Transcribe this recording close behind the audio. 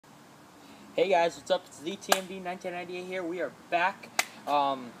Hey guys, what's up? It's ZTMD 1998 here. We are back.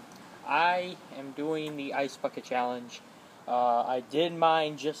 I am doing the Ice Bucket Challenge. I did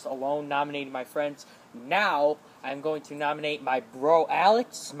mine just alone, nominating my friends. Now, I'm going to nominate my bro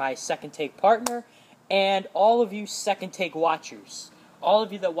Alex, my second take partner, and all of you second take watchers. All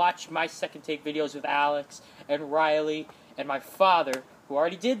of you that watch my second take videos with Alex and Riley and my father, who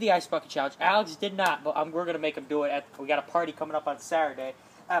already did the Ice Bucket Challenge. Alex did not, but we're going to make him do it. We got a party coming up on Saturday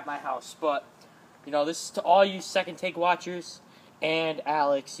at my house. But, you know, this is to all you second take watchers and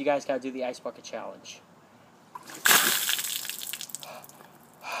Alex. You guys got to do the Ice Bucket Challenge.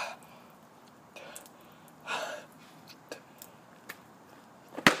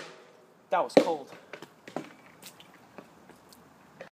 That was cold.